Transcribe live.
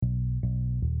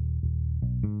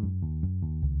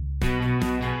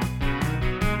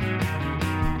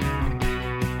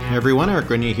Hey everyone, Eric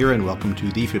Grenier here, and welcome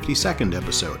to the 52nd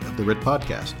episode of the RIT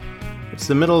Podcast. It's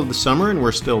the middle of the summer, and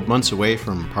we're still months away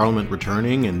from Parliament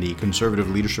returning and the Conservative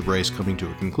leadership race coming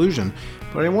to a conclusion,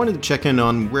 but I wanted to check in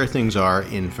on where things are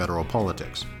in federal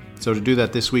politics. So to do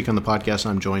that this week on the podcast,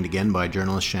 I'm joined again by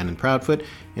journalist Shannon Proudfoot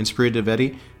and Supriya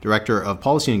Dwivedi, Director of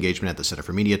Policy Engagement at the Centre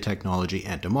for Media, Technology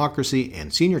and Democracy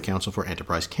and Senior Counsel for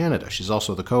Enterprise Canada. She's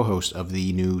also the co-host of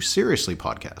the new Seriously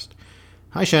podcast.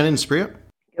 Hi Shannon and Supriya.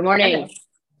 Good morning.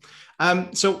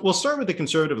 So we'll start with the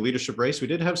Conservative leadership race. We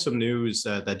did have some news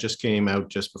that just came out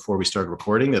just before we started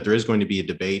recording that there is going to be a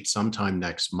debate sometime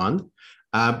next month.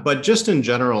 But just in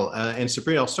general, and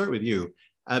Supriya, I'll start with you.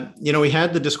 We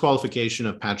had the disqualification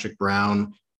of Patrick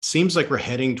Brown. Seems like we're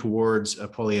heading towards a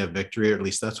Poilievre victory, or at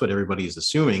least that's what everybody is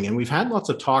assuming. And we've had lots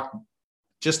of talk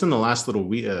just in the last little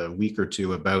week or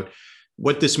two about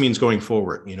what this means going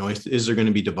forward. Is there going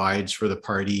to be divides for the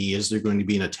party? Is there going to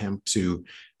be an attempt to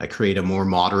create a more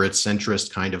moderate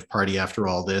centrist kind of party after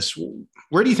all this?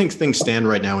 Where do you think things stand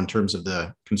right now in terms of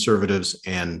the Conservatives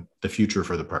and the future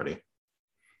for the party?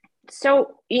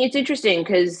 So it's interesting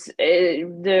because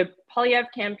the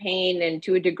Poilievre campaign and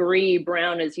to a degree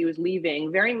Brown as he was leaving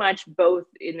very much both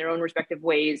in their own respective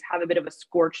ways have a bit of a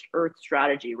scorched earth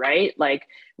strategy, right? Like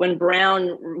when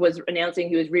Brown was announcing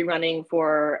he was rerunning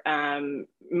for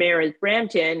mayor of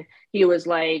Brampton, he was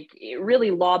like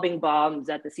really lobbing bombs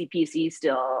at the CPC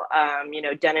still,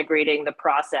 denigrating the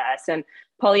process. And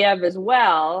Poilievre as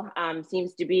well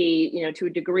seems to be, to a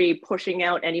degree, pushing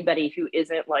out anybody who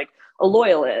isn't like a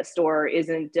loyalist or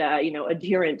isn't,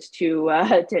 adherent to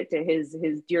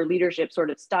his dear leadership sort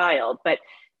of style. But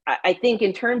I think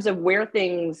in terms of where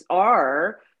things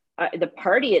are, the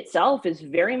party itself is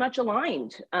very much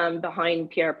aligned behind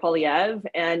Pierre Poilievre,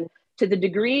 and to the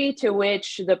degree to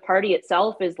which the party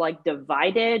itself is like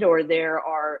divided, or there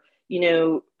are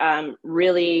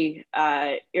really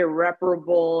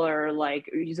irreparable or like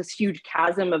this huge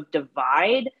chasm of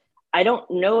divide, I don't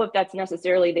know if that's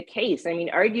necessarily the case. I mean,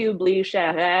 arguably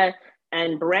Charest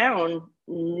and Brown,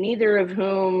 neither of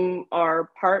whom are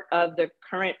part of the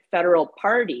current federal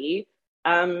party,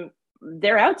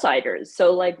 they're outsiders.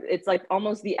 So like, it's like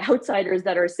almost the outsiders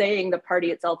that are saying the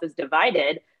party itself is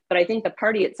divided. But I think the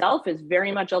party itself is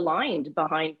very much aligned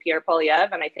behind Pierre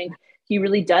Poilievre. And I think he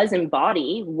really does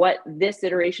embody what this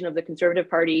iteration of the Conservative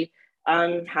Party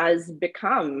has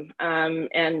become.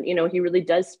 He really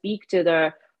does speak to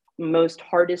the most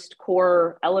hardest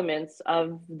core elements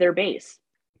of their base.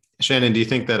 Shannon, do you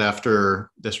think that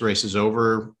after this race is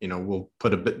over, we'll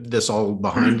put this all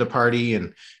behind the party,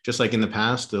 and just like in the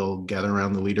past, they'll gather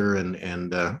around the leader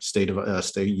and stay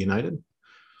united?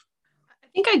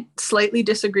 I think I slightly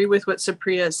disagree with what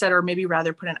Supriya said, or maybe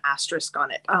rather put an asterisk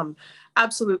on it.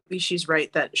 Absolutely, she's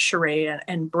right that Charest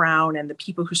and Brown and the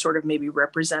people who sort of maybe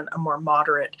represent a more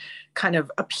moderate kind of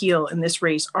appeal in this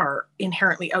race are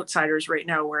inherently outsiders right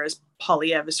now, whereas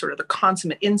Poilievre is sort of the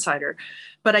consummate insider.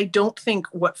 But I don't think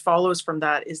what follows from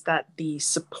that is that the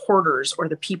supporters or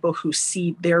the people who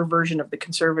see their version of the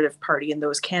Conservative Party and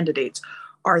those candidates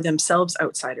are themselves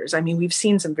outsiders. I mean, we've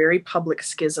seen some very public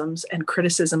schisms and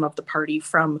criticism of the party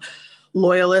from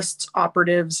loyalists,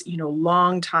 operatives,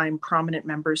 longtime prominent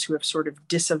members who have sort of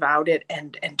disavowed it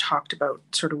and talked about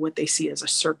sort of what they see as a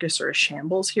circus or a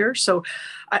shambles here. So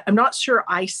I'm not sure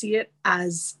I see it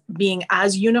as being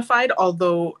as unified,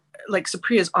 although like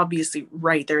Supriya is obviously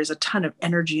right. There is a ton of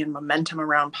energy and momentum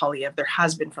around Poilievre. There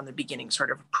has been from the beginning sort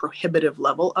of a prohibitive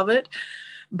level of it.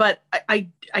 But I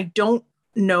don't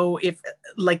know if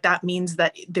like that means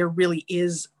that there really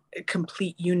is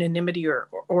complete unanimity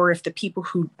or if the people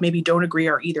who maybe don't agree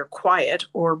are either quiet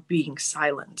or being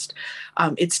silenced.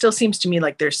 It still seems to me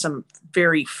like there's some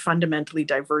very fundamentally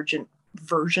divergent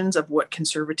versions of what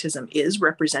conservatism is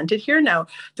represented here. Now,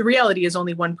 the reality is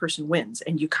only one person wins,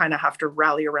 and you kind of have to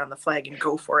rally around the flag and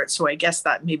go for it. So I guess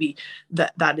that maybe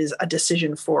that is a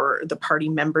decision for the party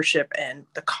membership and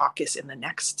the caucus in the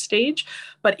next stage.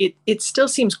 But it still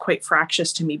seems quite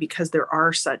fractious to me because there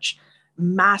are such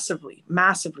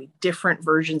massively different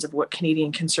versions of what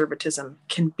Canadian conservatism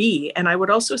can be. And I would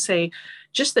also say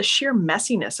just the sheer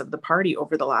messiness of the party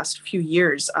over the last few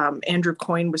years. Andrew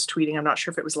Coyne was tweeting, I'm not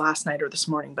sure if it was last night or this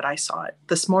morning, but I saw it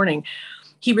this morning.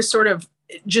 He was sort of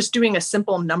just doing a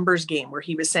simple numbers game where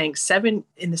he was saying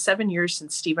in the 7 years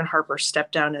since Stephen Harper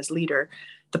stepped down as leader,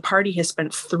 the party has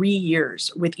spent 3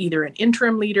 years with either an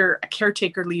interim leader, a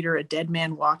caretaker leader, a dead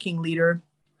man walking leader.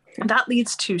 And that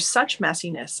leads to such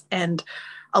messiness. And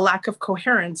a lack of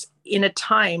coherence in a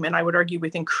time, and I would argue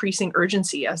with increasing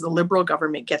urgency as the Liberal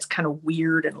government gets kind of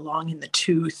weird and long in the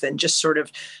tooth and just sort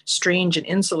of strange and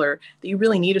insular, that you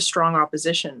really need a strong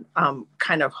opposition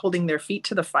kind of holding their feet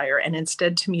to the fire. And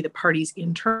instead, to me, the party's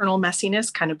internal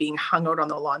messiness kind of being hung out on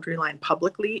the laundry line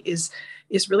publicly is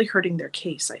really hurting their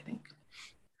case, I think.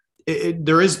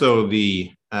 There is, though,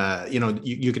 the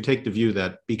you could take the view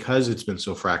that because it's been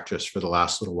so fractious for the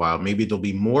last little while, maybe there'll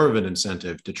be more of an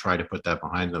incentive to try to put that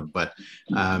behind them. But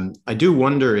I do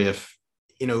wonder if,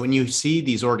 when you see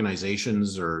these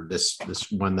organizations, or this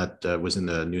one that was in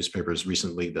the newspapers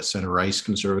recently, the center ice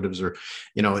conservatives, or,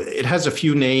 it has a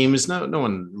few names, no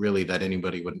one really that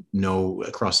anybody would know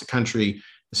across the country.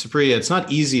 Supriya, it's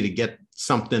not easy to get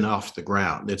something off the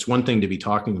ground. It's one thing to be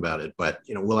talking about it, but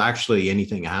will actually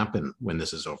anything happen when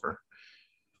this is over?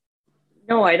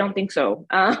 No, I don't think so.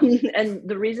 And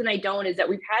the reason I don't is that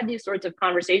we've had these sorts of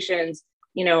conversations,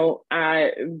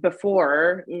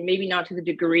 before, maybe not to the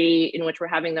degree in which we're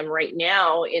having them right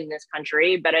now in this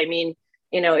country. But I mean,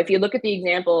 if you look at the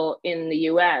example in the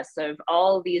US of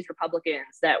all these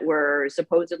Republicans that were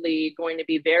supposedly going to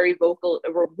be very vocal,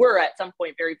 or were at some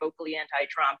point very vocally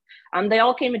anti-Trump, they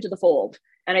all came into the fold.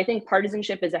 And I think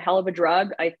partisanship is a hell of a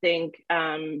drug. I think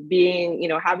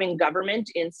having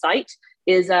government in sight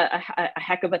is a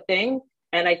heck of a thing.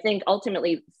 And I think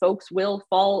ultimately folks will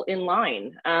fall in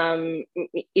line,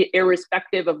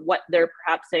 irrespective of what they're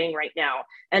perhaps saying right now.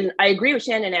 And I agree with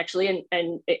Shannon, actually,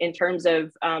 and in terms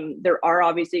of there are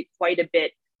obviously quite a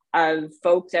bit of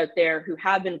folks out there who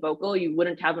have been vocal. You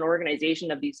wouldn't have an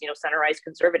organization of these, center-ice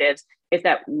conservatives if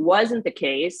that wasn't the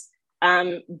case.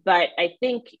 But I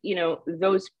think,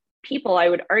 those people, I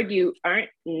would argue, aren't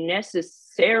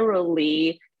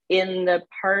necessarily in the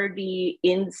party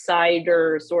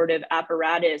insider sort of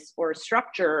apparatus or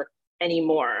structure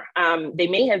anymore. They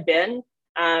may have been,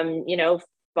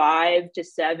 5 to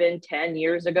 7, 10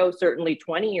 years ago, certainly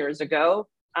 20 years ago,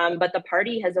 but the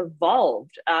party has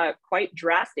evolved quite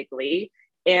drastically.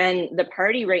 And the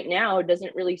party right now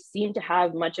doesn't really seem to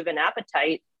have much of an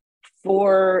appetite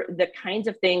for the kinds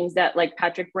of things that like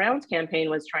Patrick Brown's campaign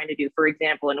was trying to do, for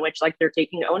example, in which like they're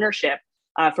taking ownership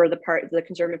for the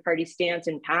Conservative Party stance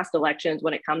in past elections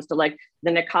when it comes to like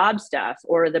the niqab stuff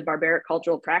or the Barbaric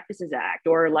Cultural Practices Act,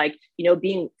 or like,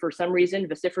 being for some reason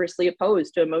vociferously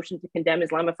opposed to a motion to condemn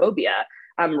Islamophobia.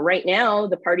 Right now,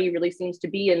 the party really seems to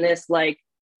be in this like,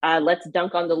 let's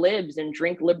dunk on the libs and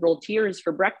drink liberal tears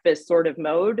for breakfast sort of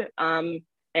mode.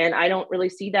 And I don't really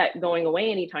see that going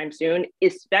away anytime soon,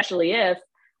 especially if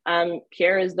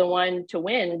Pierre is the one to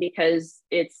win, because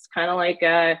it's kind of like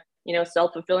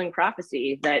self-fulfilling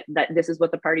prophecy that this is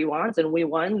what the party wants, and we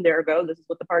won, there we go, this is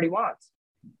what the party wants.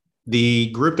 The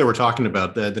group that we're talking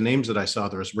about, the names that I saw,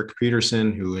 there was Rick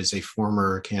Peterson, who is a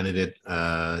former candidate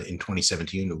in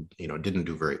 2017 who didn't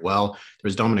do very well. There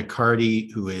was Dominic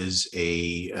Cardy, who is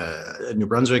a New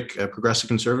Brunswick progressive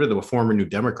conservative, a former New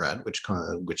Democrat,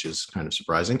 which is kind of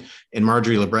surprising, and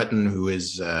Marjorie Le Breton, who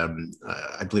is I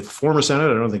believe a former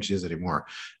senator. I don't think she is anymore.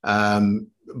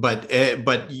 But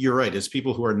you're right. It's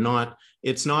people who are not.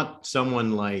 It's not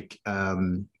someone like.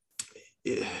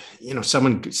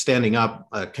 Someone standing up,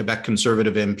 a Quebec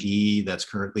Conservative MP that's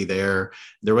currently there.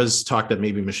 There was talk that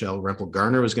maybe Michelle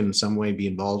Rempel-Garner was going to in some way be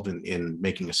involved in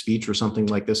making a speech or something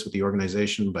like this with the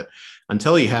organization. But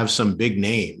until you have some big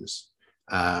names,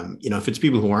 if it's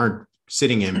people who aren't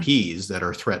sitting MPs that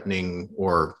are threatening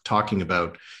or talking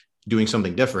about doing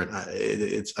something different,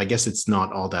 I guess it's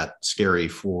not all that scary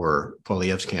for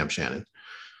Poilievre's camp, Shannon.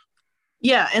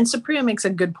 Yeah, and Supriya makes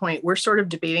a good point. We're sort of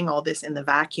debating all this in the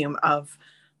vacuum of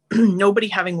nobody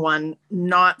having won,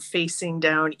 not facing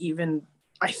down even,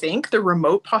 I think, the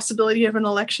remote possibility of an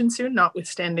election soon,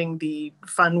 notwithstanding the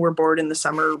fun we're bored in the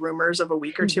summer rumors of a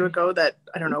week or two ago that,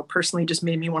 I don't know, personally just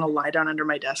made me want to lie down under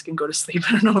my desk and go to sleep.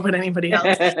 I don't know about anybody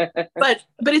else. But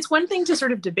it's one thing to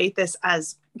sort of debate this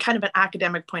as kind of an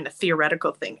academic point, a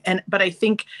theoretical thing. But I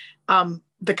think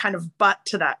the kind of butt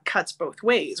to that cuts both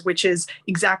ways, which is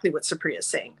exactly what Supriya is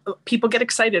saying. People get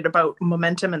excited about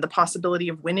momentum and the possibility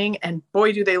of winning, and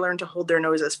boy, do they learn to hold their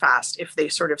noses fast if they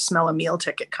sort of smell a meal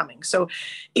ticket coming. So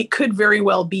it could very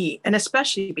well be, and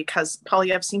especially because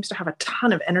Poilievre seems to have a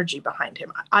ton of energy behind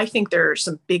him. I think there are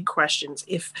some big questions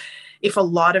if a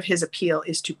lot of his appeal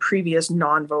is to previous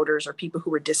non-voters or people who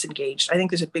were disengaged. I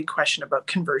think there's a big question about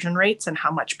conversion rates and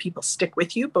how much people stick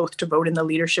with you, both to vote in the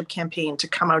leadership campaign, to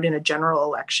come out in a general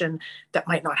election that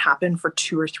might not happen for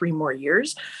 2 or 3 more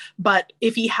years. But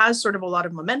if he has sort of a lot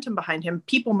of momentum behind him,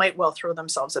 people might well throw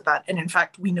themselves at that. And in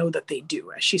fact, we know that they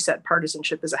do. As she said,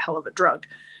 partisanship is a hell of a drug.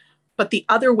 But the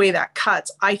other way that cuts,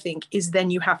 I think, is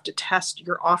then you have to test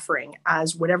your offering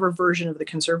as whatever version of the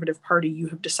Conservative Party you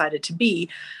have decided to be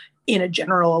in a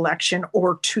general election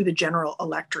or to the general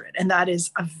electorate. And that is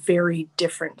a very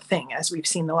different thing. As we've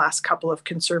seen the last couple of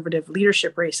Conservative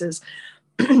leadership races,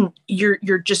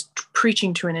 you're just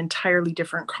preaching to an entirely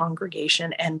different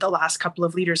congregation. And the last couple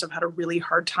of leaders have had a really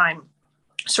hard time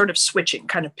sort of switching,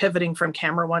 kind of pivoting from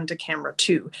camera one to camera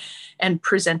two and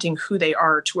presenting who they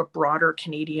are to a broader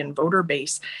Canadian voter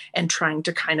base and trying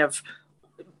to kind of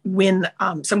win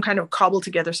some kind of cobble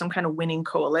together, some kind of winning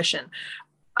coalition.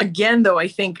 Again, though, I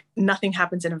think nothing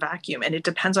happens in a vacuum, and it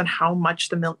depends on how much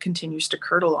the milk continues to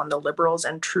curdle on the Liberals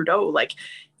and Trudeau. Like,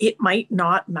 it might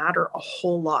not matter a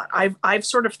whole lot. I've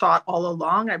sort of thought all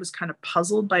along, I was kind of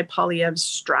puzzled by Poilievre's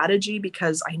strategy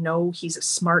because I know he's a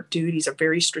smart dude. He's a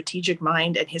very strategic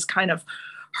mind, and his kind of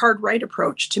hard right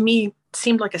approach to me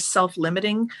seemed like a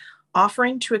self-limiting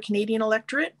offering to a Canadian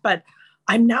electorate. But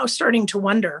I'm now starting to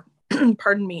wonder,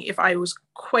 pardon me, if I was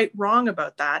quite wrong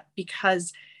about that,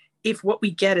 because if what we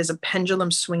get is a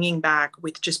pendulum swinging back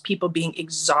with just people being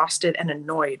exhausted and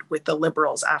annoyed with the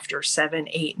Liberals after 7,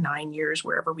 8, 9 years,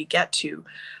 wherever we get to,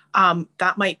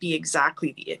 that might be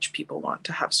exactly the itch people want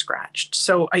to have scratched.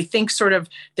 So I think sort of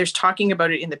there's talking about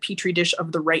it in the petri dish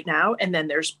of the right now, and then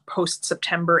there's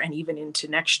post-September and even into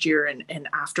next year and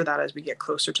after that as we get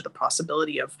closer to the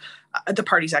possibility of the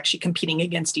parties actually competing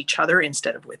against each other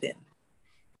instead of within.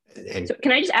 So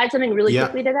can I just add something really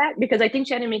quickly to that? Because I think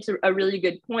Shannon makes a really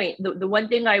good point. The one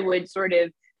thing I would sort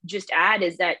of just add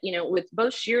is that, you know, with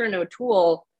both Scheer and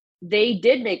O'Toole, they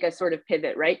did make a sort of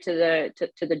pivot, right, to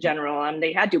the general.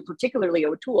 They had to, particularly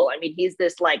O'Toole. I mean, he's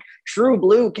this like true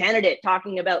blue candidate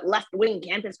talking about left-wing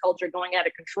campus culture going out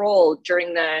of control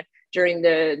during the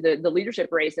leadership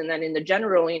race, and then in the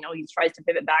general, you know, he tries to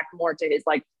pivot back more to his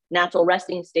like natural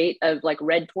resting state of like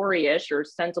red Tory-ish or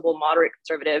sensible moderate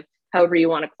conservative, however you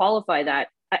want to qualify that.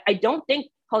 I don't think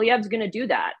Poilievre's going to do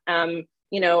that,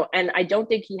 you know, and I don't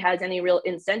think he has any real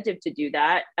incentive to do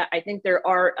that. I think there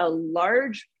are a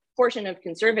large portion of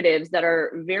conservatives that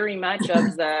are very much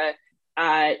of the,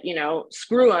 you know,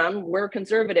 screw them, we're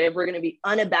conservative, we're going to be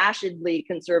unabashedly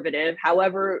conservative.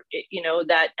 However, you know,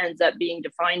 that ends up being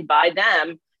defined by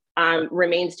them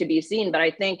remains to be seen. But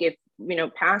I think if, you know,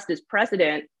 past is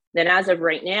precedent, then as of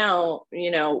right now,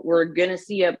 you know, we're going to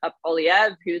see a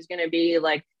Poilievre who's going to be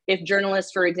like, if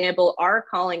journalists, for example, are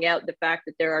calling out the fact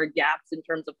that there are gaps in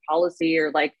terms of policy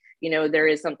or like, you know, there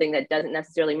is something that doesn't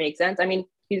necessarily make sense. I mean,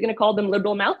 he's going to call them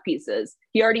liberal mouthpieces.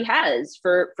 He already has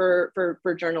for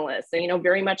journalists, and, you know,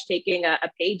 very much taking a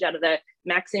page out of the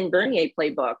Maxime Bernier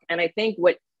playbook. And I think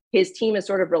what his team is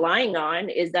sort of relying on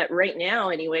is that right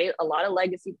now, anyway, a lot of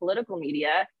legacy political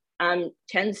media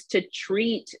tends to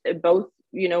treat both,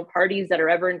 you know, parties that are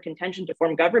ever in contention to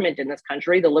form government in this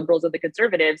country, the Liberals or the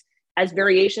Conservatives, as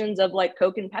variations of like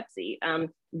Coke and Pepsi,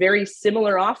 very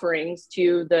similar offerings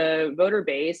to the voter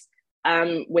base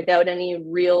without any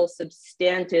real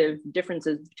substantive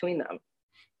differences between them.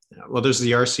 Yeah, well, there's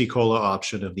the RC Cola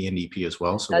option of the NDP as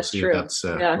well. So that's we'll see true. if that's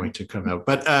going to come out.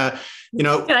 But, you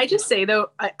know. Can I just say, though,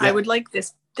 I would like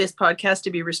this podcast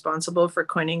to be responsible for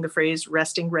coining the phrase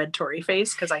resting red Tory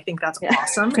face, because I think that's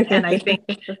awesome. And I think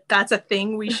that's a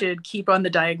thing we should keep on the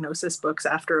diagnosis books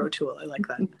after O'Toole. I like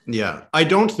that. Yeah, I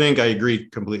don't think I agree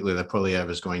completely that Poilievre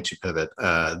is going to pivot.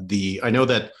 I know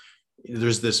that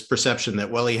there's this perception that,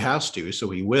 well, he has to, so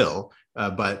he will.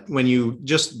 But when you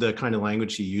just the kind of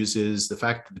language he uses, the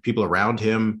fact that the people around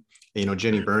him, you know,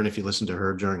 Jenny Byrne, if you listen to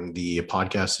her during the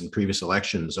podcast in previous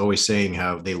elections, always saying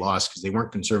how they lost because they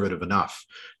weren't conservative enough.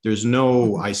 There's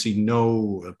I see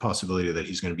no possibility that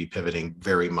he's going to be pivoting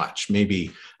very much,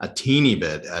 maybe a teeny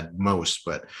bit at most,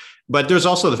 but there's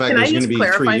also the fact that he's going to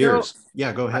be 3 years.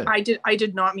 Yeah, go ahead. I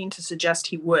did not mean to suggest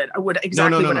he would. I would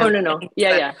exactly. No.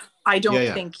 Yeah. I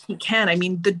don't think he can. I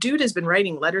mean, the dude has been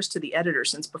writing letters to the editor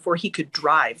since before he could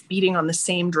drive, beating on the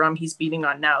same drum he's beating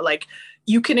on now. Like,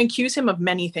 you can accuse him of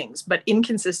many things, but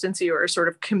inconsistency or a sort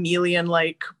of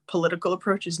chameleon-like political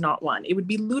approach is not one. It would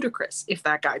be ludicrous if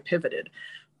that guy pivoted.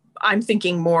 I'm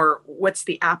thinking more, what's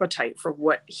the appetite for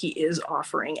what he is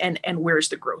offering and where's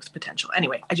the growth potential?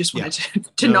 Anyway, I just wanted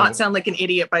to not sound like an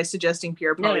idiot by suggesting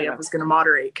Pierre Poilievre was going to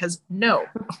moderate, because no.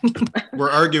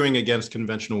 We're arguing against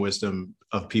conventional wisdom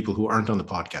of people who aren't on the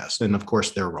podcast. And of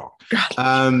course they're wrong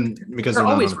because they're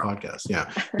not on the podcast. Yeah.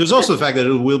 There's also the fact that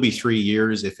it will be 3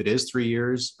 years. If it is 3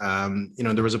 years, you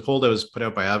know, there was a poll that was put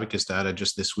out by Abacus Data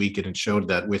just this week, and it showed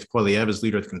that with Poilievre as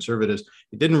leader of the Conservatives,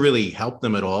 it didn't really help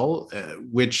them at all,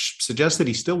 which which suggests that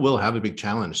he still will have a big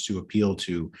challenge to appeal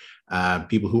to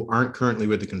people who aren't currently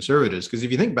with the Conservatives. Because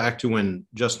if you think back to when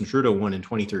Justin Trudeau won in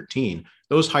 2013,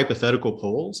 those hypothetical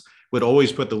polls would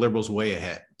always put the Liberals way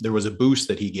ahead. There was a boost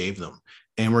that he gave them.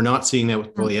 And we're not seeing that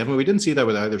with Poilievre. We didn't see that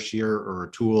with either Scheer or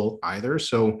O'Toole either.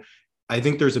 So I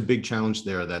think there's a big challenge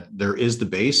there, that there is the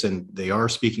base and they are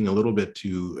speaking a little bit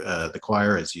to the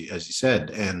choir, as you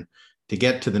said. And to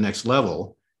get to the next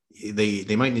level,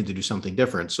 they might need to do something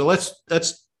different. So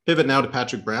let's pivot now to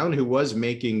Patrick Brown, who was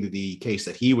making the case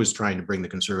that he was trying to bring the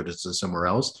Conservatives to somewhere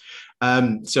else.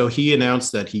 So he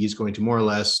announced that he's going to more or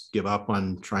less give up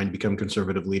on trying to become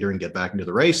Conservative leader and get back into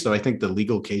the race. So I think the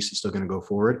legal case is still going to go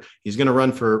forward. He's going to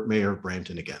run for mayor of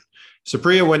Brampton again. So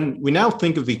Priya, when we now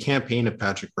think of the campaign of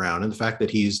Patrick Brown and the fact that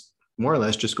he's more or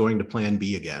less just going to plan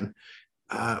B again,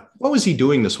 what was he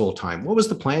doing this whole time? What was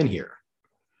the plan here?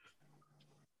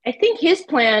 I think his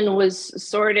plan was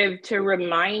sort of to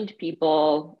remind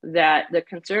people that the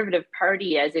Conservative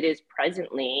Party, as it is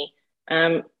presently,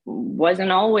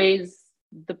 wasn't always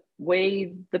the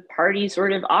way the party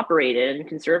sort of operated. And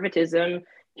conservatism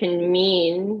can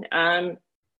mean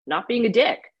not being a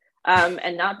dick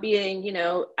and not being,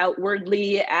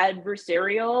 outwardly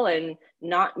adversarial and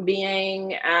not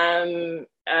being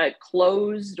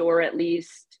closed, or at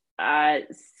least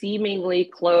seemingly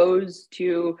closed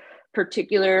to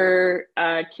particular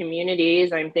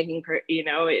communities. I'm thinking,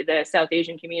 the South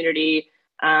Asian community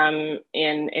in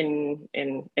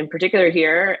particular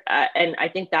here, and I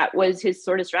think that was his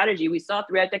sort of strategy. We saw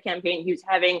throughout the campaign he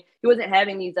wasn't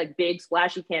having these like big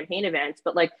splashy campaign events,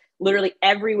 but like literally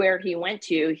everywhere he went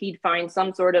to, he'd find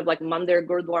some sort of like mandir,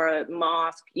 gurdwara,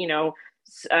 mosque,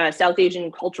 South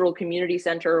Asian Cultural Community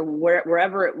Center,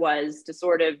 wherever it was, to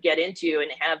sort of get into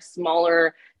and have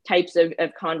smaller types of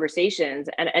conversations.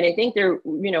 And I think there,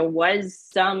 was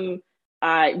some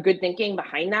good thinking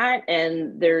behind that.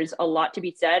 And there's a lot to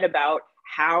be said about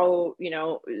how,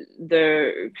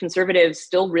 the Conservatives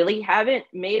still really haven't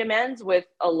made amends with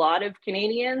a lot of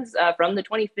Canadians from the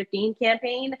 2015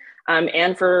 campaign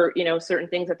and for, certain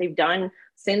things that they've done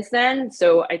since then.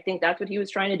 So I think that's what he was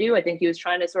trying to do. I think he was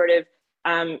trying to sort of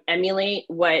emulate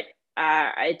what,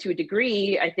 to a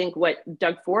degree, I think what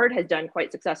Doug Ford has done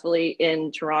quite successfully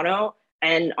in Toronto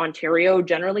and Ontario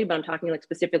generally, but I'm talking like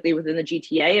specifically within the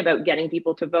GTA about getting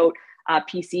people to vote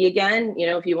PC again.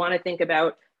 If you want to think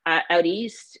about out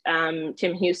east,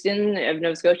 Tim Houston of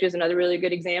Nova Scotia is another really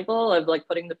good example of like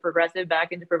putting the progressive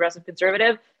back into progressive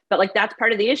conservative. But like that's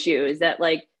part of the issue, is that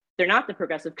like they're not the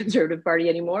progressive conservative party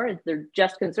anymore. They're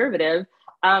just conservative.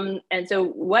 And so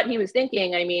what he was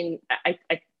thinking, I mean, I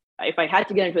if I had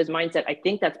to get into his mindset, I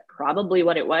think that's probably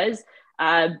what it was.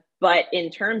 But in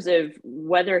terms of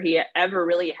whether he ever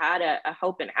really had a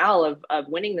hope in hell of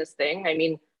winning this thing, I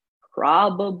mean,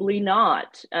 probably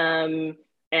not. And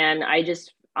I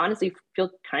just honestly feel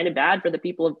kind of bad for the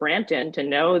people of Brampton to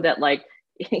know that like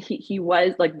he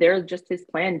was like, they're just his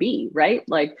plan B, right?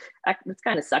 Like it's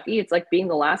kind of sucky. It's like being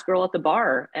the last girl at the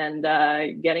bar and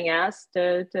getting asked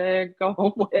to go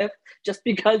home with just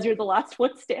because you're the last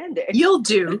one standing. You'll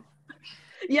do.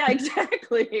 Yeah,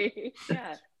 exactly.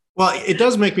 Yeah. Well, it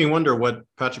does make me wonder what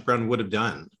Patrick Brown would have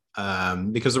done,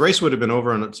 because the race would have been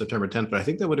over on September 10th, but I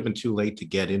think that would have been too late to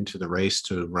get into the race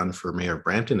to run for mayor of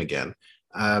Brampton again.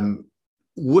 Shannon,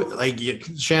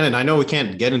 I know we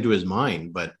can't get into his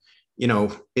mind, but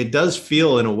it does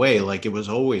feel in a way like it was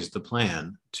always the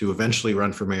plan to eventually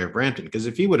run for mayor of Brampton. Because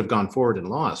if he would have gone forward and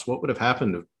lost, what would have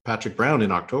happened to Patrick Brown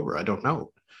in October? I don't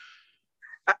know.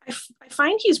 I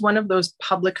find he's one of those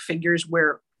public figures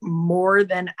where more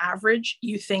than average,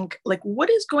 you think like,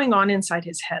 what is going on inside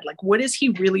his head? Like, what is he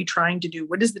really trying to do?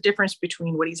 What is the difference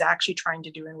between what he's actually trying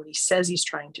to do and what he says he's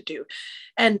trying to do?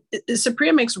 And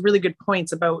Supriya makes really good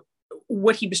points about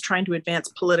what he was trying to advance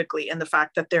politically and the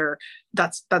fact that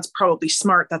that's probably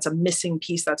smart. That's a missing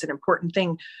piece. That's an important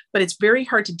thing, but it's very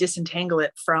hard to disentangle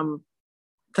it from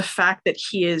the fact that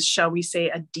he is, shall we say,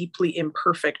 a deeply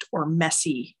imperfect or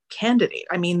messy candidate.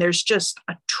 I mean, there's just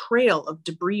a trail of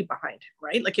debris behind him,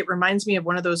 right? Like it reminds me of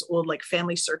one of those old like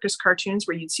Family Circus cartoons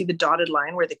where you'd see the dotted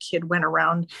line where the kid went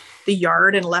around the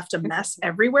yard and left a mess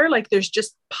everywhere. Like there's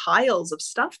just piles of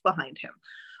stuff behind him.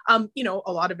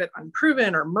 A lot of it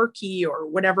unproven or murky or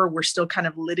whatever. We're still kind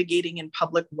of litigating in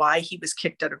public why he was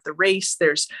kicked out of the race.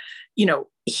 There's,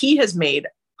 he has made,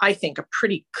 I think, a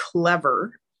pretty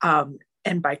clever,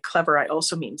 and by clever, I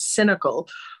also mean cynical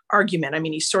argument. I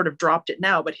mean, he sort of dropped it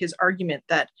now, but his argument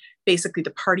that basically the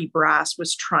party brass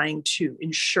was trying to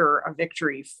ensure a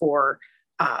victory for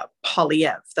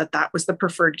Poilievre, that was the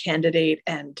preferred candidate,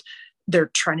 and they're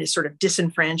trying to sort of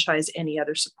disenfranchise any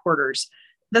other supporters.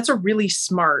 that's a really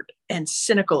smart and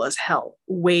cynical as hell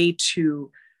way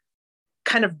to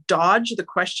kind of dodge the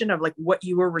question of like what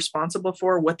you were responsible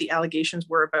for, what the allegations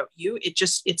were about you.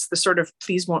 It's the sort of,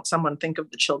 please won't someone think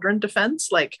of the children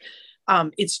defense. Like,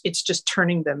 it's just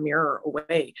turning the mirror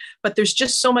away. But there's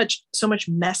just so much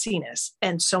messiness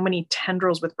and so many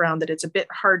tendrils with Brown that it's a bit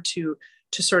hard to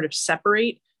sort of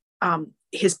separate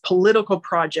his political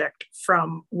project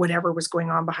from whatever was going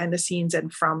on behind the scenes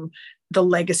and from the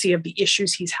legacy of the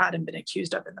issues he's had and been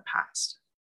accused of in the past.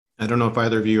 I don't know if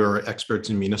either of you are experts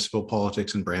in municipal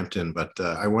politics in Brampton, but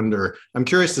I'm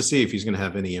curious to see if he's going to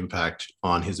have any impact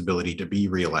on his ability to be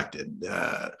reelected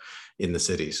in the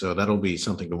city. So that'll be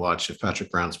something to watch if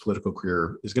Patrick Brown's political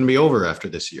career is going to be over after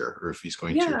this year, or if he's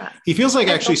going to. He feels like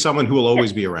actually someone who will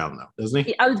always be around, though, doesn't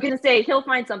he? I was going to say he'll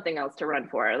find something else to run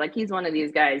for. Like, he's one of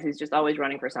these guys who's just always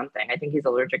running for something. I think he's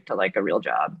allergic to like a real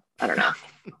job. I don't know.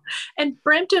 And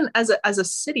Brampton as a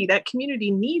city, that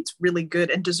community needs really good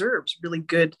and deserves really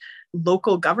good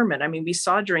local government. I mean, we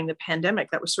saw during the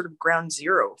pandemic, that was sort of ground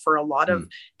zero for a lot of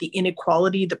the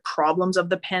inequality, the problems of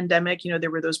the pandemic. You know, there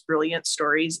were those brilliant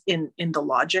stories in The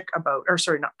Logic about, or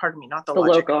sorry, not The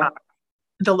Logic. Local.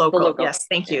 The Local. Yes,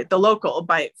 thank you. The Local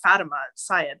by Fatima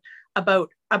Syed about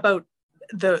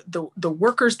the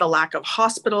workers, the lack of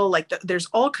hospital, like there's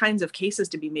all kinds of cases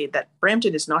to be made that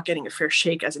Brampton is not getting a fair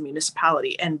shake as a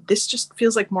municipality. And this just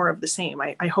feels like more of the same.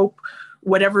 I hope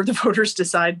whatever the voters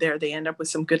decide there, they end up with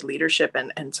some good leadership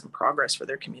and some progress for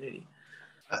their community.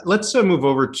 Let's move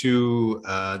over to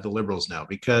the Liberals now,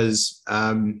 because,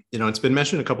 it's been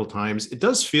mentioned a couple of times. It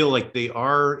does feel like they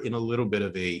are in a little bit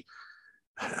of it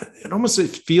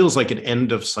feels like an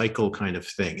end of cycle kind of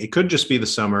thing. It could just be the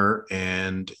summer,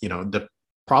 and, the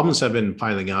problems have been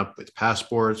piling up with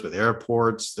passports, with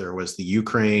airports. There was the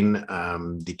Ukraine,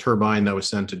 the turbine that was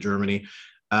sent to Germany.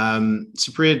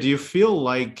 Supriya, do you feel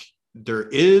like there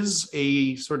is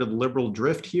a sort of liberal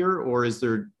drift here, or is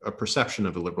there a perception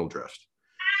of a liberal drift?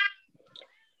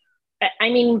 I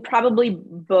mean, probably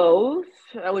both,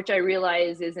 which I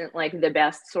realize isn't like the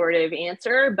best sort of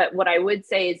answer. But what I would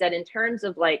say is that in terms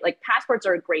of like passports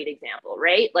are a great example,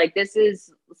 right? Like, this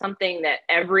is something that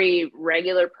every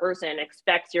regular person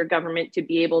expects your government to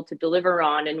be able to deliver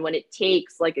on. And when it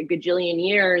takes like a gajillion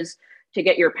years to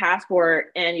get your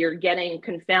passport, and you're getting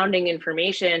confounding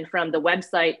information from the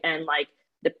website and like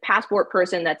the passport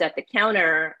person that's at the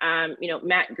counter,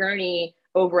 Matt Gurney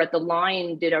over at The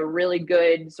Line did a really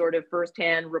good sort of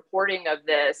firsthand reporting of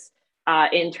this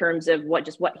in terms of what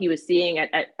he was seeing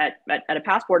at a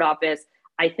passport office.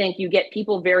 I think you get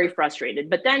people very frustrated.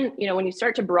 But then, when you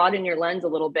start to broaden your lens a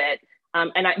little bit,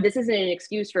 this isn't an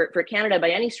excuse for Canada by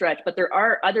any stretch, but there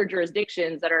are other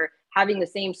jurisdictions that are having the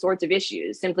same sorts of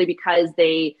issues simply because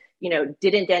they,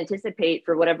 didn't anticipate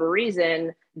for whatever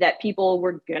reason that people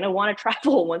were going to want to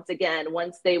travel once again,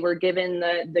 once they were given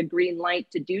the green light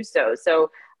to do so. So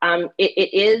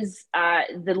it is,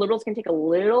 the Liberals can take a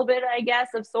little bit, I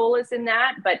guess, of solace in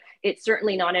that, but it's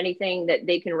certainly not anything that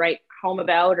they can write home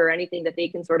about or anything that they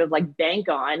can sort of like bank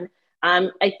on.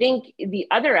 I think the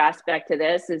other aspect to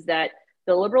this is that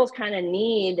the Liberals kind of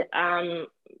need,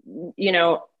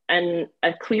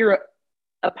 a clear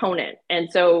opponent.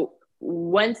 And so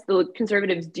once the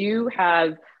Conservatives do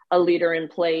have a leader in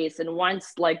place, and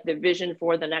once like the vision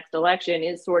for the next election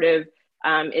is sort of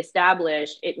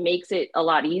established, it makes it a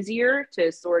lot easier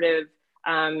to sort of,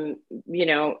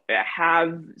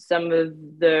 have some of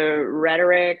the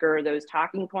rhetoric or those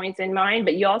talking points in mind.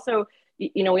 But you also,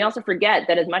 we also forget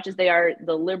that as much as they are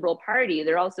the Liberal Party,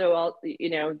 they're also,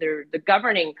 they're the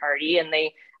governing party, and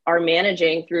they are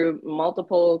managing through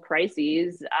multiple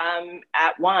crises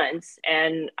at once.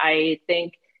 And I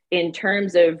think in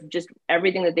terms of just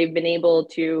everything that they've been able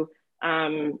to,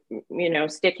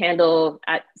 stick handle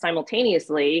at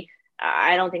simultaneously,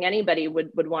 I don't think anybody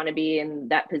would want to be in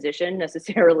that position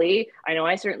necessarily. I know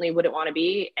I certainly wouldn't want to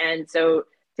be. And so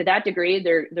to that degree,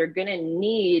 they're going to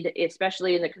need,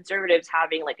 especially in the Conservatives,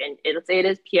 having like, let's say it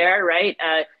is Pierre, right?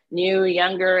 A new,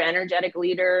 younger, energetic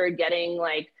leader, getting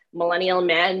like millennial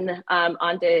men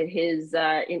onto his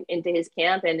into his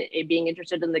camp, and being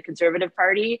interested in the Conservative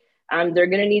Party. They're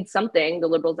going to need something, the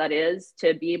Liberals that is,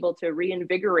 to be able to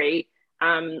reinvigorate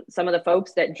some of the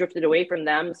folks that drifted away from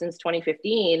them since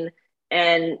 2015.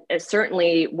 And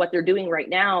certainly what they're doing right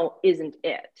now isn't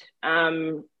it.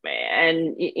 And,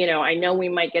 I know we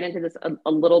might get into this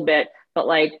a little bit, but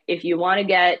like, if you want to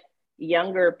get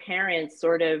younger parents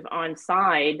sort of on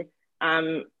side,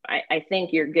 I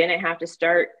think you're going to have to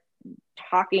start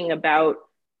talking about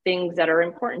things that are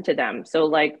important to them. So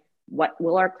like, what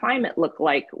will our climate look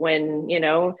like when,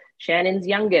 Shannon's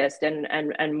youngest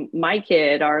and my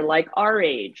kid are like our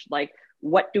age? Like,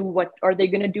 what are they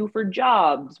going to do for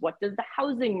jobs? What does the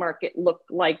housing market look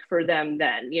like for them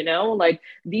then? Like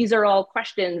these are all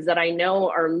questions that I know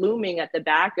are looming at the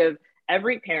back of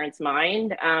every parent's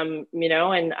mind, and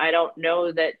I don't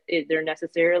know that they're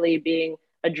necessarily being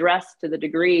addressed to the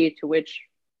degree to which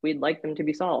we'd like them to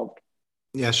be solved.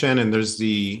 Yeah, Shannon, there's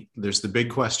the big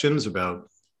questions about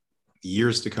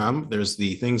years to come. There's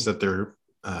the things that they're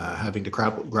having to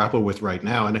grapple with right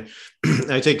now. And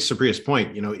I take Supriya's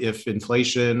point, if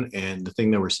inflation and the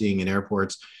thing that we're seeing in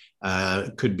airports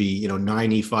could be,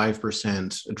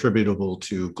 95% attributable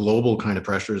to global kind of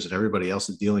pressures and everybody else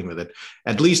is dealing with it.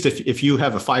 At least if you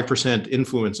have a 5%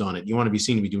 influence on it, you want to be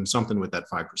seen to be doing something with that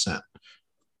 5%.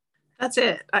 That's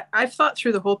it. I've thought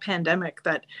through the whole pandemic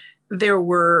that there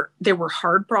were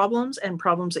hard problems and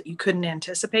problems that you couldn't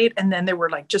anticipate. And then there were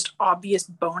like just obvious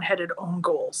boneheaded own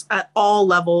goals at all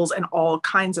levels and all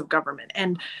kinds of government.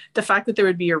 And the fact that there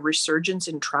would be a resurgence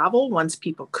in travel once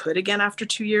people could again after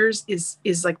 2 years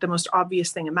is like the most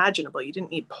obvious thing imaginable. You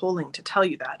didn't need polling to tell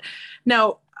you that.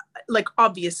 Now, like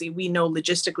obviously we know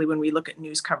logistically when we look at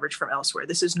news coverage from elsewhere,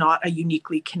 this is not a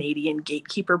uniquely Canadian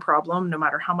gatekeeper problem, no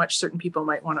matter how much certain people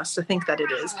might want us to think that it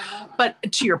is. But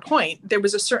to your point, there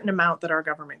was a certain amount that our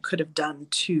government could have done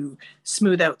to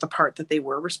smooth out the part that they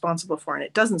were responsible for. And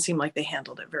it doesn't seem like they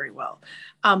handled it very well.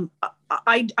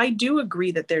 I do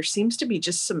agree that there seems to be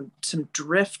just some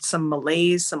drift, some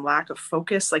malaise, some lack of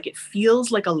focus. Like it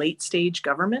feels like a late stage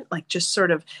government, like just sort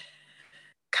of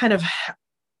kind of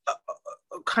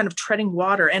treading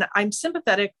water. And I'm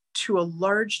sympathetic to a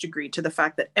large degree to the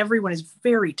fact that everyone is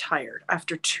very tired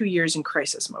after 2 years in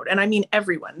crisis mode. And I mean,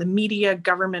 everyone, the media,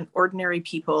 government, ordinary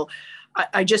people.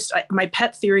 My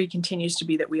pet theory continues to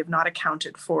be that we have not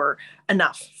accounted for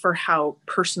enough for how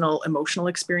personal, emotional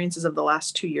experiences of the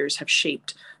last 2 years have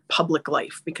shaped public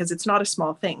life, because it's not a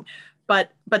small thing.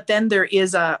 But then there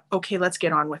is okay, let's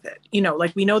get on with it.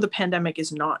 Like we know the pandemic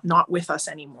is not with us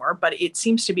anymore, but it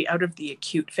seems to be out of the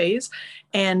acute phase,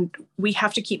 and we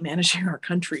have to keep managing our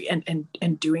country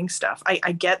and doing stuff.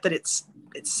 I get that it's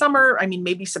summer. I mean,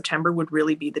 maybe September would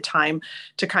really be the time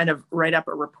to kind of write up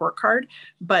a report card,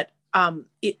 but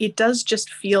it does just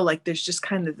feel like there's just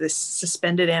kind of this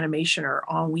suspended animation or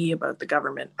ennui about the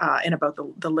government and about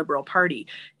the Liberal Party.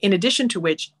 In addition to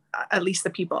which, at least the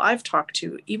people I've talked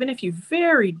to, even if you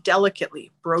very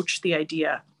delicately broach the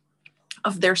idea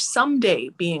of there someday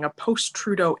being a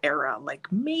post-Trudeau era, like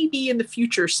maybe in the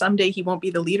future, someday he won't be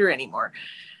the leader anymore,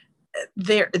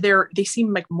 they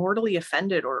seem like mortally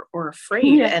offended or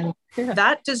afraid. Yeah. And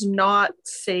that does not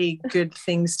say good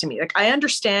things to me. Like, I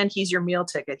understand he's your meal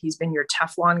ticket. He's been your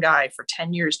Teflon guy for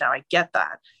 10 years now. I get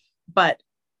that. But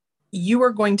you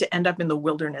are going to end up in the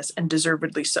wilderness, and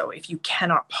deservedly so, if you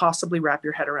cannot possibly wrap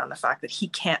your head around the fact that he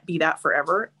can't be that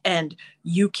forever, and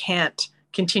you can't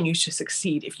continue to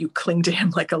succeed if you cling to him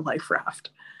like a life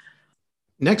raft.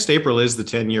 Next April is the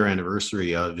 10-year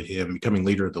anniversary of him becoming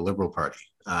leader of the Liberal Party.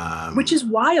 Which is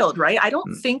wild, right? I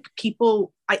don't think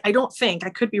people, I don't think,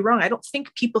 I could be wrong, I don't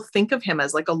think people think of him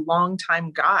as like a long-time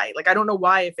guy. Like, I don't know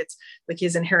why, if it's like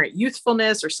his inherent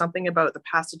youthfulness or something about the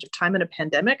passage of time in a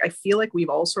pandemic. I feel like we've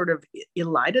all sort of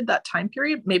elided that time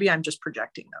period. Maybe I'm just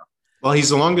projecting though. Well, he's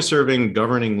the longest serving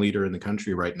governing leader in the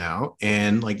country right now.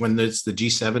 And like when it's the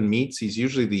G7 meets, he's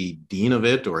usually the dean of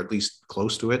it, or at least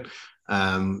close to it.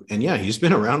 And yeah, he's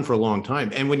been around for a long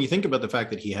time. And when you think about the fact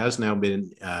that he has now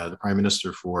been the prime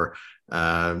minister for,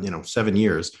 7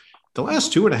 years, the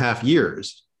last 2.5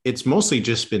 years, it's mostly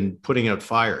just been putting out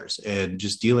fires and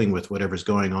just dealing with whatever's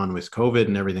going on with COVID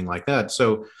and everything like that.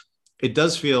 So it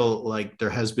does feel like there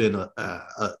has been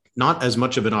not as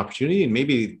much of an opportunity, and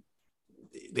maybe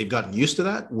they've gotten used to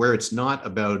that, where it's not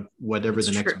about whatever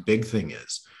the next big thing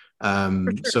is.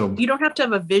 Sure. So you don't have to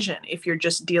have a vision if you're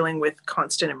just dealing with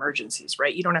constant emergencies,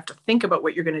 right? You don't have to think about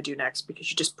what you're going to do next, because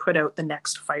you just put out the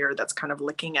next fire that's kind of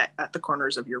licking at the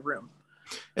corners of your room.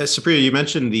 Supriya, you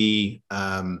mentioned the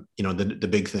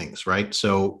big things, right?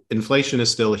 So inflation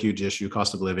is still a huge issue,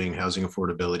 cost of living, housing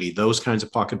affordability, those kinds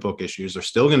of pocketbook issues are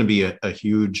still going to be a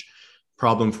huge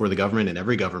problem for the government and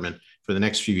every government for the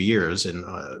next few years, and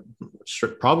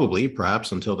probably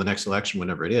perhaps until the next election,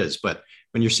 whenever it is. But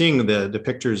when you're seeing the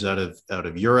pictures out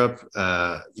of Europe,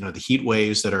 the heat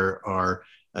waves that are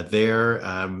there,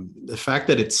 the fact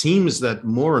that it seems that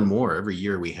more and more every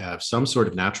year we have some sort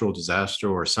of natural disaster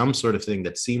or some sort of thing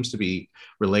that seems to be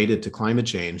related to climate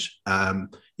change,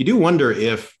 you do wonder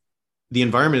if the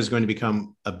environment is going to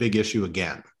become a big issue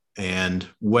again, and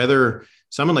whether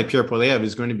someone like Pierre Poilievre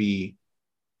is going to be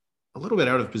a little bit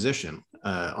out of position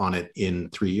on it in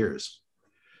 3 years.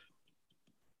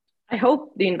 I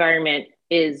hope the environment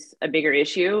is a bigger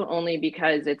issue, only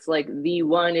because it's like the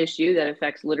one issue that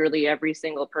affects literally every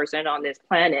single person on this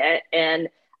planet. And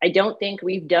I don't think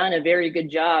we've done a very good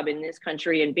job in this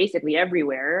country and basically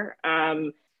everywhere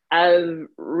of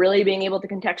really being able to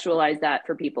contextualize that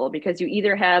for people, because you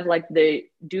either have like the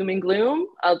doom and gloom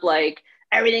of like,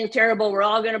 everything's terrible, we're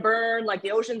all going to burn, like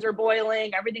the oceans are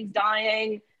boiling, everything's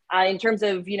dying in terms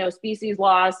of, you know, species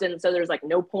lost. And so there's like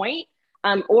no point.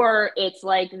 Or it's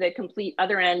like the complete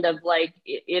other end of like,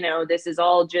 you know, this is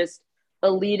all just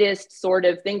elitist sort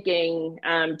of thinking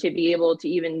to be able to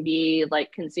even be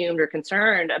like consumed or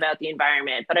concerned about the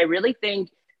environment. But I really think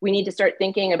we need to start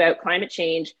thinking about climate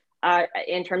change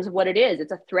in terms of what it is.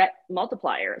 It's a threat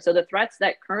multiplier. So the threats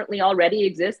that currently already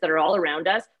exist that are all around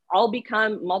us all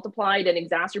become multiplied and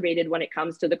exacerbated when it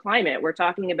comes to the climate. We're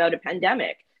talking about a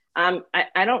pandemic.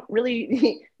 I don't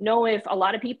really know if a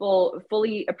lot of people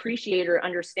fully appreciate or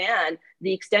understand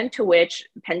the extent to which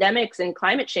pandemics and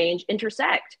climate change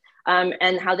intersect,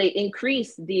 and how they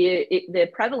increase the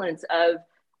prevalence of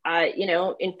you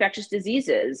know, infectious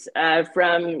diseases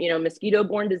from, you know,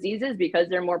 mosquito-borne diseases because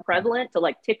they're more prevalent, to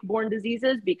like tick-borne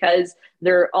diseases because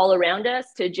they're all around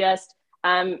us, to just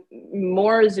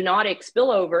more zoonotic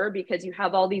spillover because you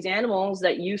have all these animals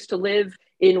that used to live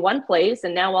in one place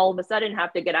and now all of a sudden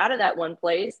have to get out of that one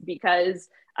place because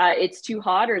it's too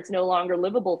hot or it's no longer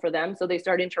livable for them. So they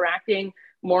start interacting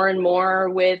more and more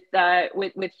with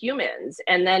humans.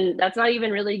 And then that's not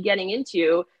even really getting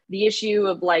into the issue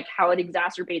of like how it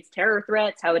exacerbates terror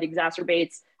threats, how it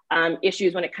exacerbates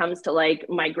issues when it comes to like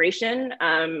migration.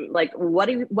 Like what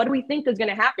do we think is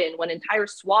going to happen when entire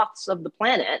swaths of the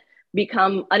planet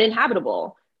become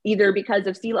uninhabitable, either because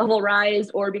of sea level rise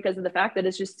or because of the fact that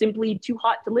it's just simply too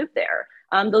hot to live there?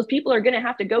 Those people are going to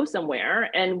have to go somewhere,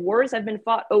 and wars have been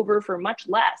fought over for much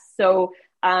less. So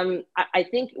I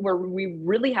think we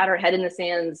really had our head in the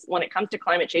sands when it comes to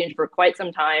climate change for quite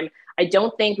some time. I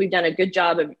don't think we've done a good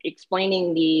job of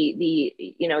explaining the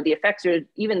you know, the effects or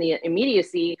even the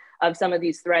immediacy of some of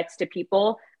these threats to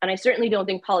people. And I certainly don't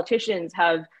think politicians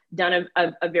have done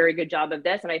a very good job of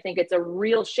this. And I think it's a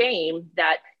real shame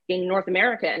that in North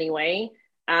America anyway,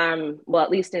 well, at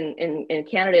least in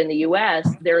Canada and the US,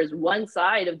 there is one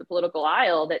side of the political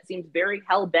aisle that seems very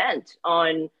hell-bent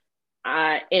on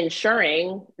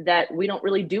ensuring that we don't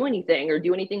really do anything or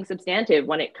do anything substantive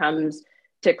when it comes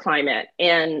to climate.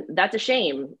 And that's a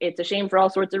shame. It's a shame for all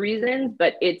sorts of reasons,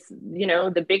 but it's, you know,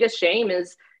 the biggest shame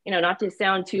is, you know, not to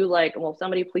sound too like, well,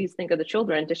 somebody please think of the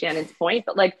children, to Shannon's point,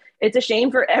 but like, it's a shame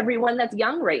for everyone that's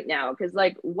young right now. Cause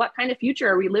like, what kind of future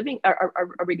are we living? Are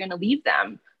we going to leave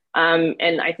them?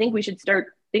 And I think we should start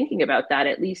thinking about that,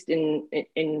 at least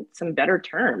in some better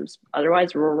terms.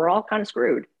 Otherwise we're all kind of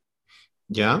screwed.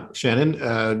 Yeah,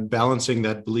 Shannon, balancing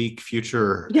that bleak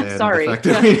future and the fact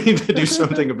that we need to do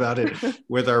something about it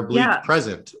with our bleak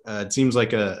present. It seems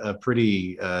like a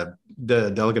pretty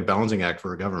delicate balancing act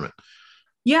for a government.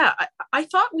 Yeah, I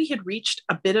thought we had reached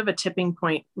a bit of a tipping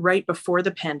point right before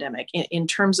the pandemic in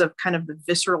terms of kind of the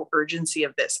visceral urgency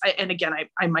of this. And again,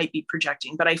 I might be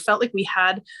projecting, but I felt like we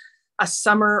had a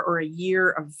summer or a year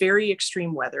of very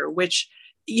extreme weather, which,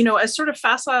 you know, as sort of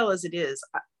facile as it is,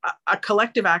 a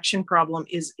collective action problem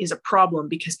is a problem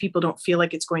because people don't feel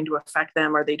like it's going to affect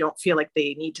them, or they don't feel like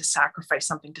they need to sacrifice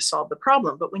something to solve the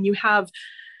problem. But when you have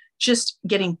just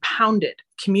getting pounded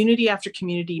community after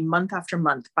community, month after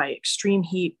month, by extreme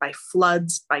heat, by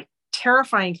floods, by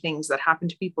terrifying things that happen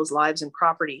to people's lives and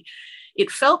property,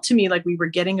 it felt to me like we were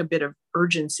getting a bit of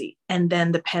urgency. And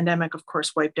then the pandemic, of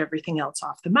course, wiped everything else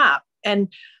off the map. And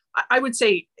I would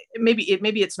say maybe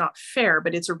it's not fair,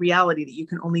 but it's a reality that you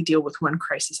can only deal with one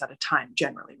crisis at a time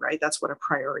generally, right? That's what a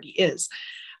priority is.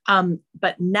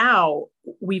 But now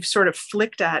we've sort of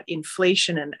flicked at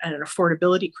inflation and an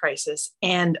affordability crisis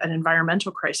and an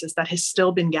environmental crisis that has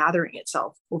still been gathering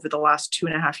itself over the last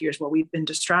 2.5 years while we've been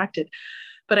distracted.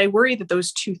 But I worry that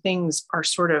those two things are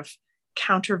sort of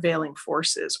countervailing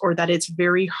forces, or that it's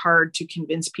very hard to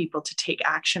convince people to take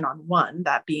action on one,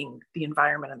 that being the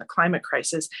environment and the climate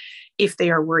crisis, if they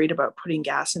are worried about putting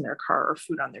gas in their car or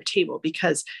food on their table,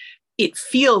 because it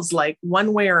feels like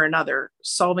one way or another,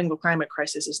 solving the climate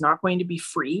crisis is not going to be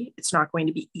free. It's not going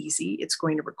to be easy. It's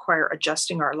going to require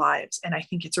adjusting our lives. And I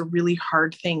think it's a really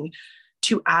hard thing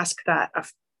to ask that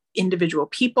of individual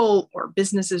people or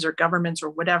businesses or governments or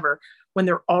whatever, when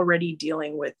they're already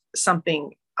dealing with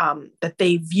something that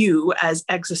they view as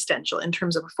existential in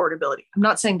terms of affordability. I'm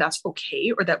not saying that's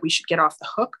okay or that we should get off the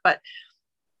hook, but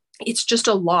it's just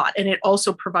a lot. And it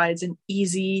also provides an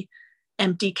easy,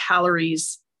 empty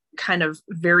calories, kind of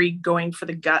very going for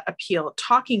the gut appeal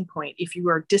talking point. If you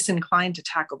are disinclined to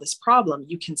tackle this problem,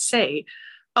 you can say,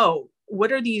 oh,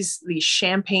 what are these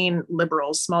champagne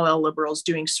liberals, small L liberals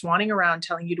doing, swanning around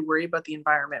telling you to worry about the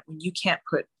environment when you can't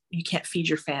feed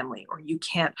your family or you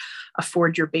can't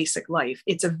afford your basic life?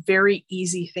 It's a very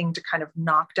easy thing to kind of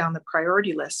knock down the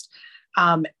priority list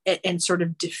and sort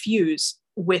of diffuse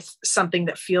with something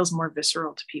that feels more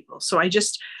visceral to people. So I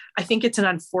think it's an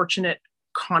unfortunate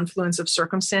confluence of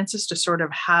circumstances to sort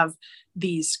of have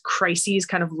these crises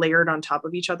kind of layered on top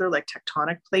of each other like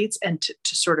tectonic plates, and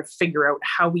to sort of figure out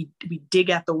how we dig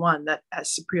at the one that,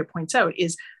 as Supriya points out,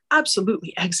 is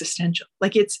absolutely existential.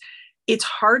 Like it's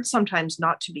hard sometimes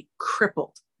not to be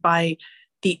crippled by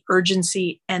the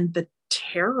urgency and the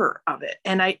terror of it.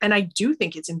 And I do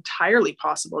think it's entirely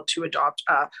possible to adopt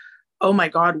oh my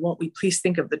God, won't we please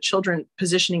think of the children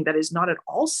positioning that is not at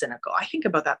all cynical. I think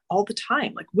about that all the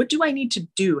time. Like, what do I need to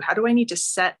do? How do I need to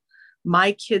set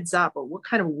my kids up? Or what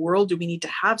kind of world do we need to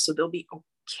have so they'll be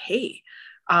okay?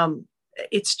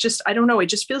 It's just, I don't know. It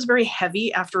just feels very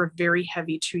heavy after a very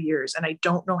heavy 2 years. And I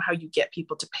don't know how you get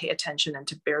people to pay attention and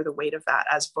to bear the weight of that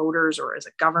as voters or as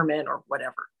a government or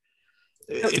whatever.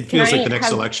 It feels like the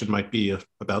next election might be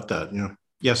about that, you know.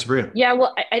 Yes, Sabrina. Yeah,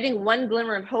 well, I think one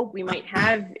glimmer of hope we might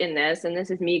have in this, and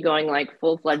this is me going like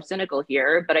full-fledged cynical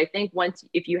here, but I think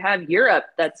if you have Europe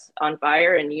that's on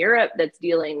fire and Europe that's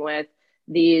dealing with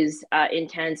these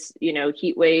intense,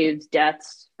 heat waves,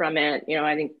 deaths from it,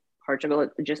 I think Portugal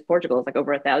is like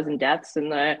over 1,000 deaths in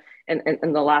the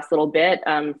last little bit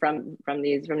from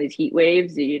these heat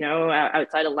waves.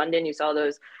 Outside of London, you saw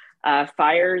those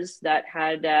fires that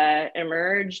had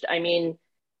emerged. I mean,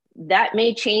 that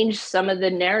may change some of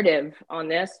the narrative on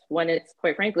this when it's,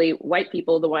 quite frankly, white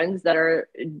people, the ones that are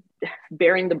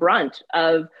bearing the brunt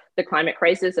of the climate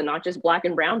crisis, and not just Black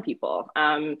and brown people.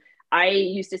 I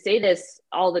used to say this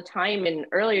all the time in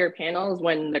earlier panels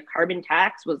when the carbon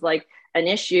tax was like an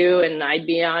issue, and I'd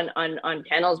be on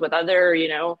panels with other,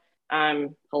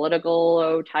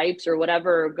 political types or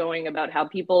whatever, going about how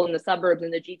people in the suburbs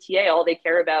and the GTA, all they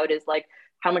care about is like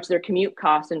how much their commute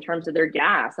costs in terms of their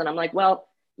gas. And I'm like, well,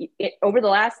 over the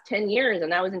last 10 years,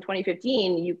 and that was in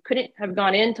 2015, you couldn't have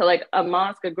gone into like a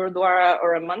mosque, a gurdwara,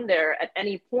 or a mandir at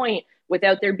any point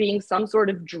without there being some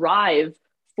sort of drive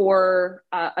for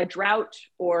a drought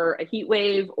or a heat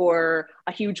wave or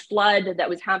a huge flood that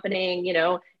was happening,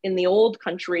 in the old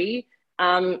country,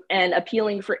 and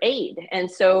appealing for aid. And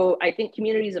so I think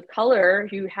communities of color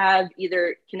who have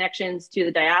either connections to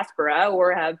the diaspora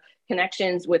or have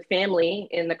connections with family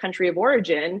in the country of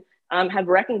origin have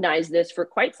recognized this for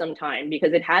quite some time,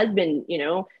 because it has been,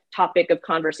 topic of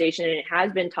conversation, and it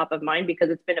has been top of mind because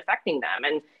it's been affecting them.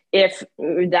 And if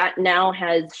that now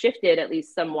has shifted at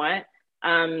least somewhat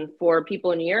for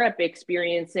people in Europe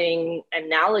experiencing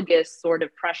analogous sort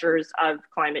of pressures of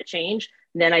climate change,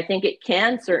 then I think it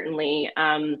can certainly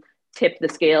tip the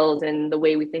scales in the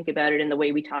way we think about it and the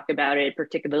way we talk about it,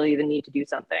 particularly the need to do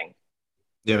something.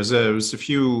 Yeah, it was a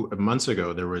few months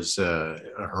ago. There was a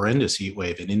horrendous heat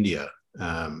wave in India,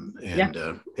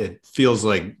 it feels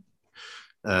like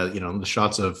the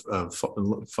shots of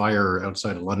fire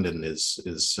outside of London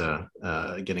is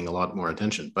getting a lot more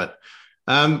attention. But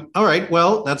all right,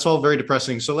 well, that's all very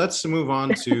depressing. So let's move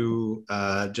on to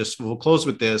we'll close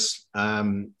with this.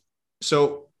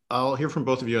 So I'll hear from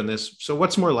both of you on this. So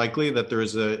what's more likely, that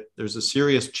there's a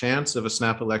serious chance of a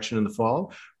snap election in the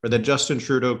fall, or that Justin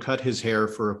Trudeau cut his hair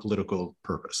for a political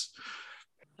purpose?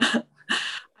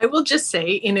 I will just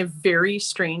say, in a very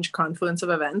strange confluence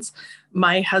of events,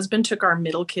 my husband took our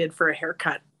middle kid for a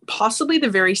haircut, possibly the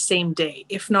very same day,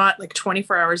 if not like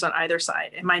 24 hours on either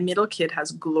side. And my middle kid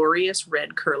has glorious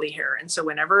red curly hair. And so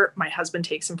whenever my husband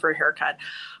takes him for a haircut,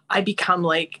 I become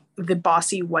like the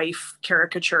bossy wife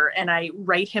caricature, and I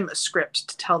write him a script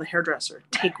to tell the hairdresser,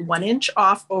 take 1 inch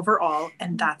off overall,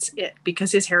 and that's it,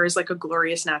 because his hair is like a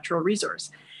glorious natural resource.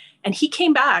 And he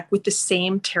came back with the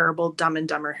same terrible Dumb and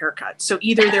Dumber haircut. So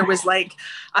either there was like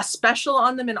a special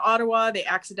on them in Ottawa, they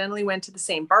accidentally went to the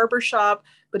same barber shop,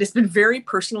 but it's been very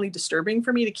personally disturbing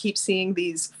for me to keep seeing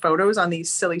these photos on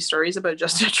these silly stories about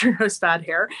Justin Trudeau's bad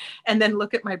hair, and then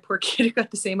look at my poor kid who got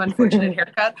the same unfortunate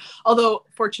haircut. Although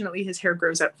fortunately his hair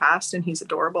grows out fast and he's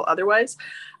adorable otherwise.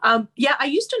 I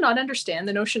used to not understand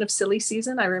the notion of silly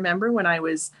season. I remember when I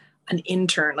was an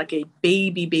intern, like a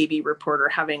baby reporter,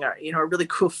 having a really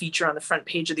cool feature on the front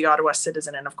page of the Ottawa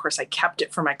Citizen. And of course I kept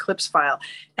it for my clips file.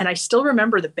 And I still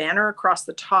remember the banner across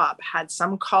the top had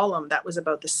some column that was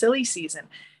about the silly season.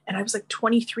 And I was like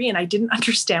 23 and I didn't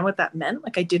understand what that meant.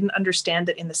 Like, I didn't understand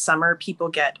that in the summer people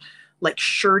get like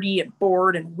shirty and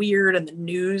bored and weird, and the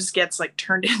news gets like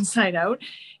turned inside out.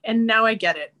 And now I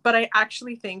get it. But I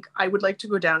actually think I would like to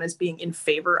go down as being in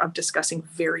favor of discussing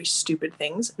very stupid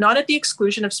things, not at the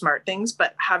exclusion of smart things,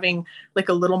 but having like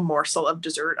a little morsel of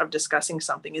dessert of discussing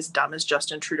something as dumb as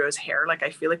Justin Trudeau's hair. Like,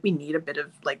 I feel like we need a bit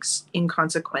of like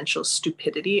inconsequential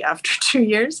stupidity after 2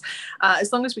 years,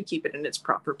 as long as we keep it in its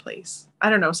proper place. I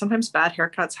don't know. Sometimes bad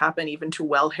haircuts happen even to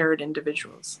well-haired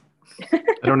individuals. I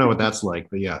don't know what that's like,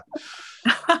 but yeah.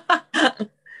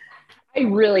 I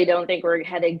really don't think we're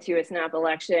heading to a snap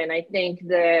election. I think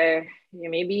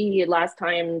maybe last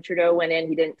time Trudeau went in,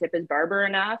 he didn't tip his barber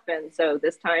enough. And so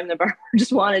this time the barber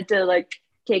just wanted to like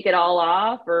take it all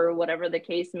off or whatever the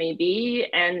case may be.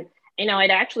 And,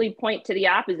 I'd actually point to the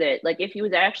opposite. Like if he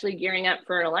was actually gearing up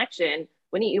for an election,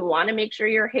 wouldn't you want to make sure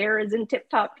your hair is in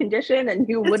tip-top condition and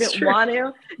you wouldn't want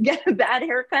to get a bad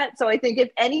haircut? So I think if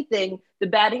anything, the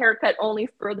bad haircut only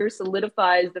further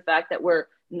solidifies the fact that we're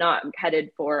not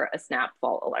headed for a snap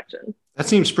fall election. That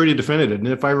seems pretty definitive. And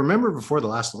if I remember before the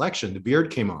last election, the beard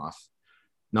came off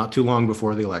not too long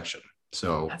before the election.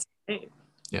 So that's great.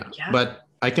 Yeah. But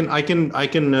I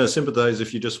can sympathize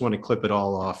if you just want to clip it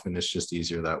all off, and it's just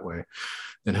easier that way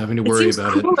than having to worry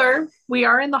about it. We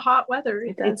are in the hot weather.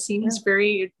 It seems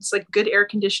it's like good air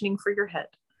conditioning for your head.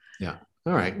 Yeah.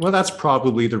 All right. Well, that's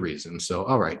probably the reason. So,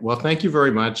 all right. Well, thank you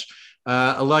very much.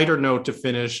 A lighter note to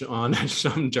finish on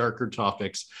some darker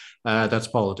topics. That's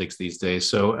politics these days.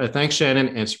 So thanks, Shannon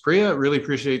and Supriya. Really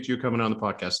appreciate you coming on the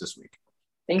podcast this week.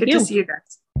 Thank you. Good to see you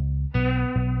guys.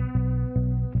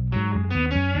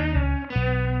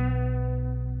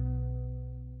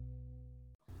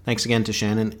 Thanks again to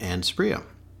Shannon and Supriya.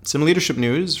 Some leadership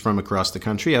news from across the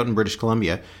country. Out in British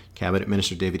Columbia, Cabinet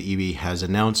Minister David Eby has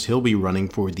announced he'll be running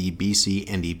for the BC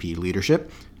NDP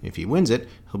leadership. If he wins it,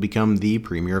 he'll become the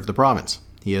premier of the province.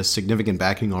 He has significant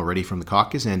backing already from the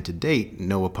caucus and, to date,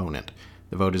 no opponent.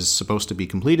 The vote is supposed to be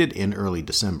completed in early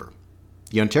December.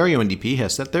 The Ontario NDP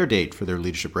has set their date for their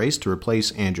leadership race to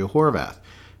replace Andrew Horwath.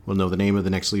 We'll know the name of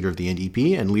the next leader of the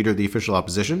NDP and leader of the official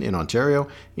opposition in Ontario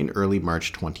in early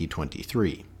March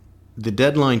 2023. The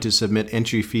deadline to submit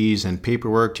entry fees and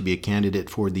paperwork to be a candidate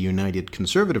for the United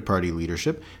Conservative Party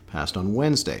leadership passed on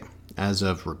Wednesday. As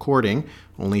of recording,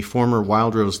 only former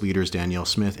Wildrose leaders Danielle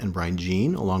Smith and Brian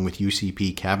Jean, along with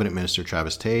UCP Cabinet Minister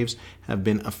Travis Taves, have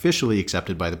been officially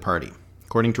accepted by the party.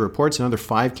 According to reports, another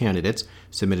 5 candidates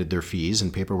submitted their fees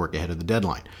and paperwork ahead of the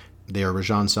deadline. They are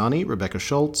Rajan Sani, Rebecca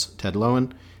Schultz, Ted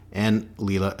Lowen, and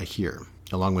Leela Ahir,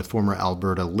 along with former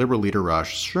Alberta Liberal leader Raj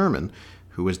Sherman,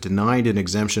 who was denied an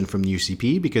exemption from the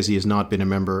UCP because he has not been a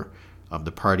member of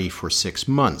the party for 6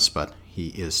 months, but he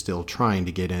is still trying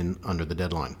to get in under the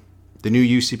deadline. The new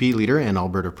UCP leader and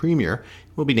Alberta Premier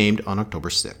will be named on October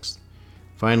 6th.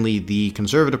 Finally, the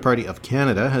Conservative Party of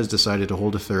Canada has decided to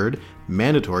hold a third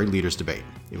mandatory leaders debate.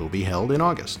 It will be held in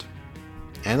August.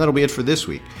 And that'll be it for this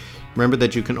week. Remember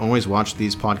that you can always watch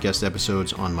these podcast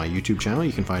episodes on my YouTube channel.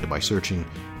 You can find it by searching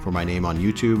for my name on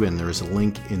YouTube, and there is a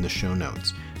link in the show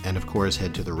notes. And of course,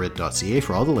 head to therit.ca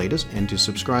for all the latest and to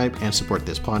subscribe and support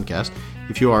this podcast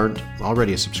if you aren't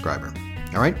already a subscriber.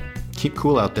 All right, keep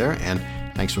cool out there, and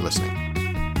thanks for listening.